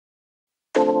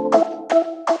You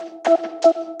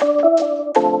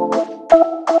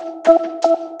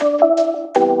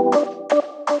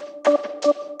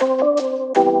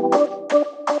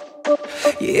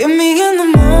hit me in the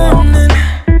morning,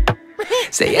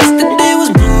 say yesterday was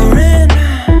boring.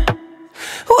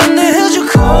 When the hell you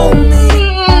call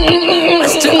me?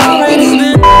 Must have already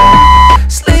been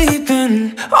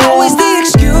sleeping. Always the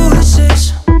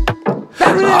excuses.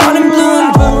 All in blue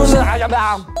and rose.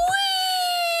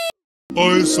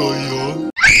 Ay, soy yo.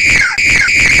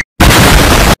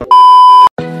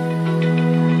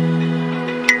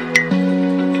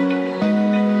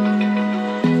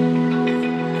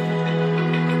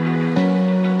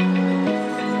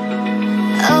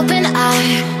 Open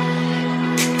eye,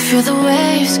 feel the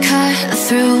waves cut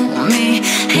through me,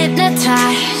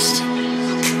 hypnotized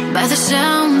by the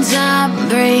sounds I'm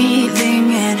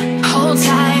breathing in. Hold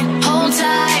tight,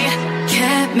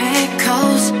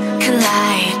 chemicals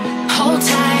collide. Hold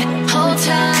tight, hold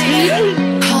tight.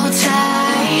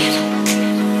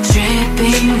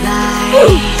 Dripping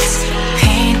lights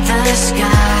paint the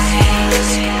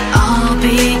skies, all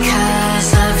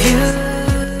because of you.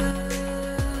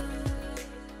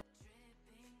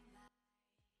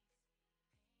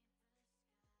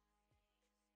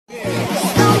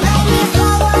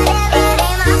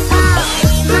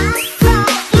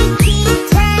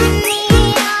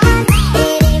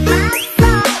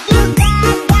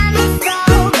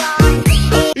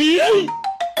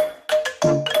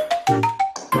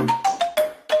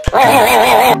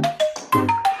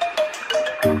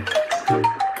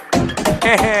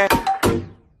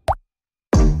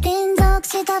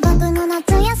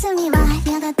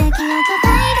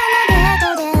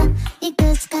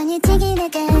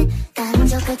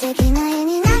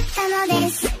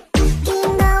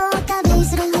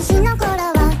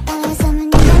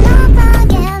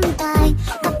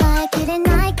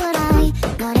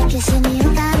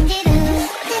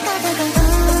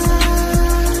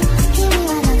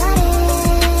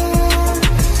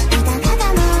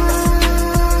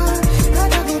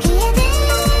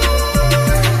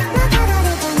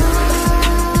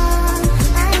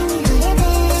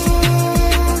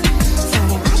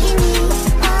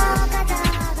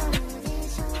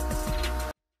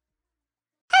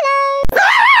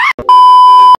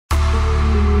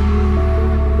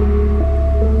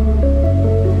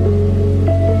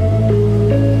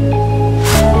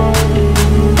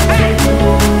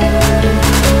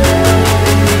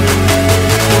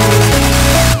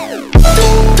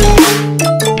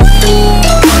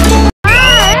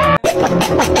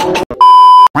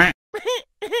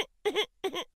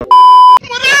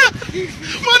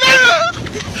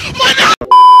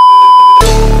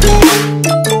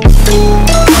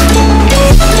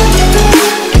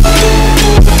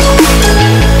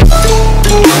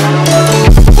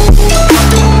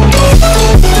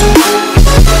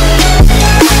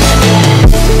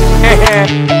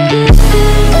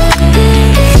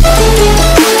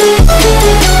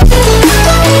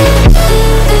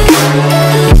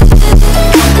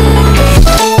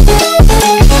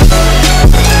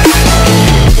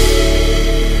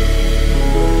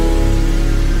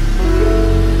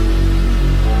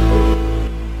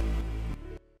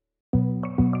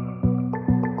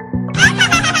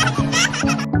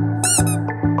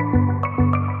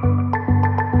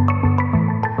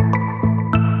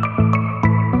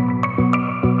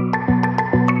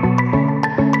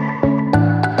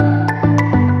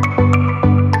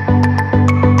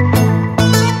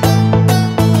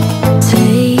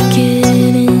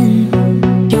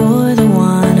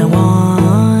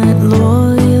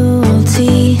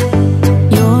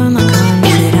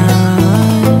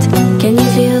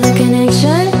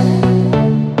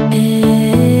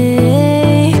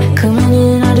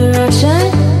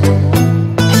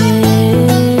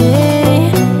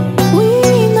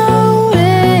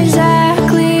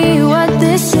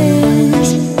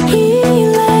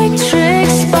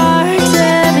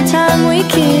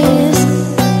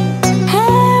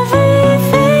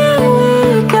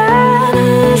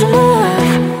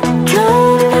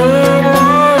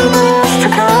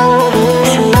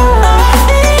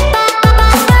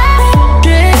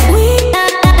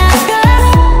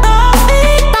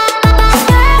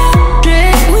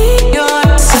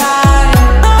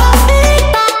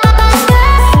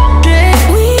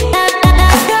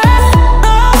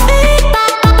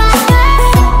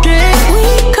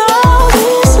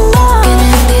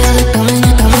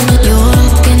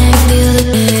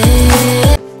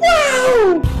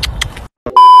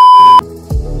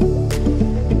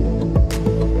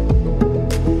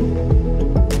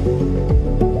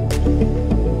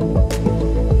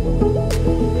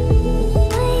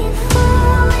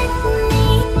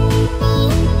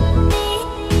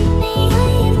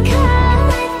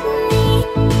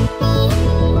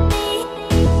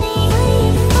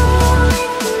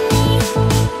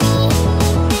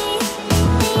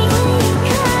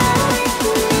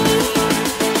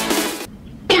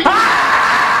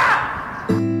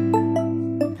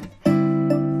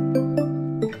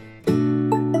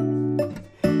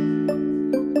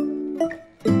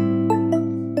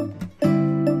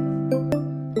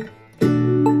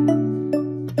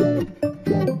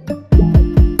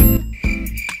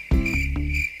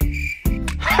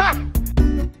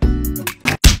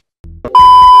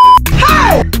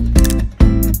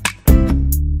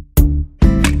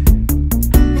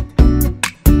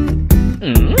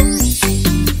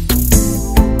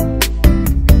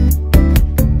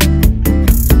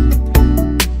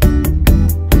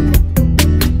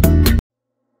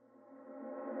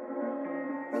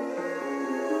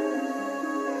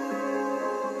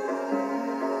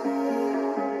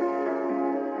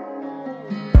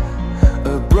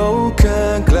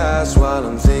 past while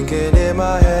I'm thinking in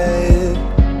my head.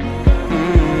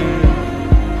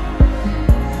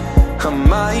 I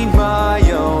mind my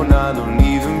own, I don't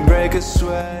even break a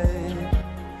sweat.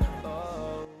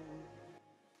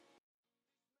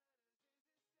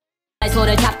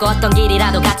 손을 잡고 어떤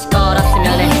길이라도 같이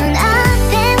걸었으면 해. 문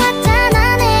앞에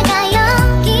왔잖아 내가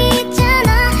여기 있잖아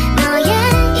너의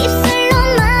입술로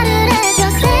말을 해줘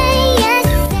say yes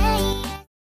say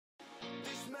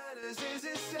This madness is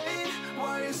insane,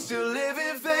 why you still live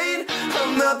in vain?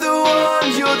 I'm not the one,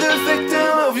 you're the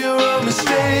victim of your own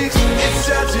mistakes. It's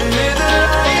sad to hear the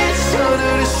lights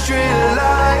under the street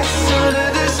lights, under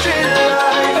the street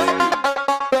lights.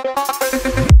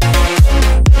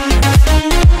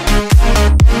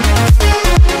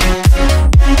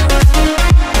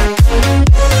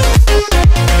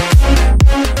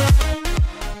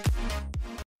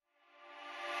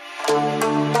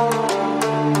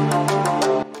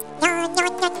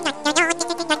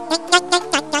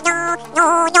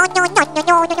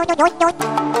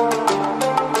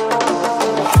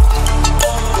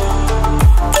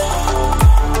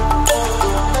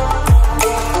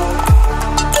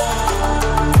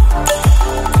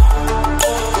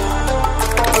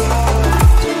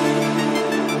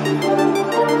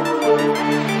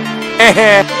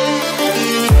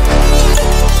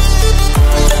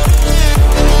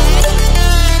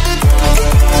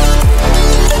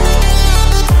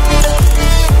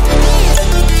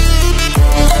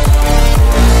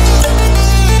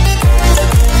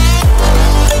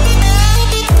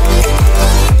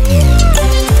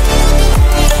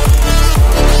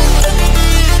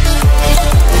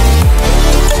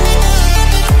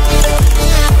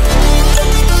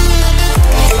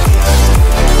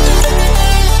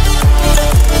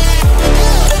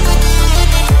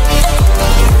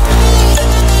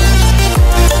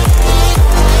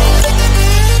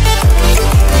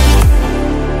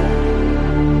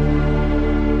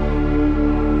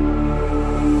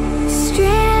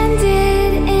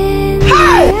 Stranded in the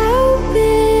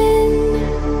open,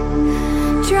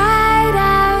 dried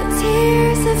out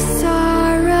tears of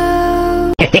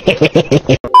sorrow.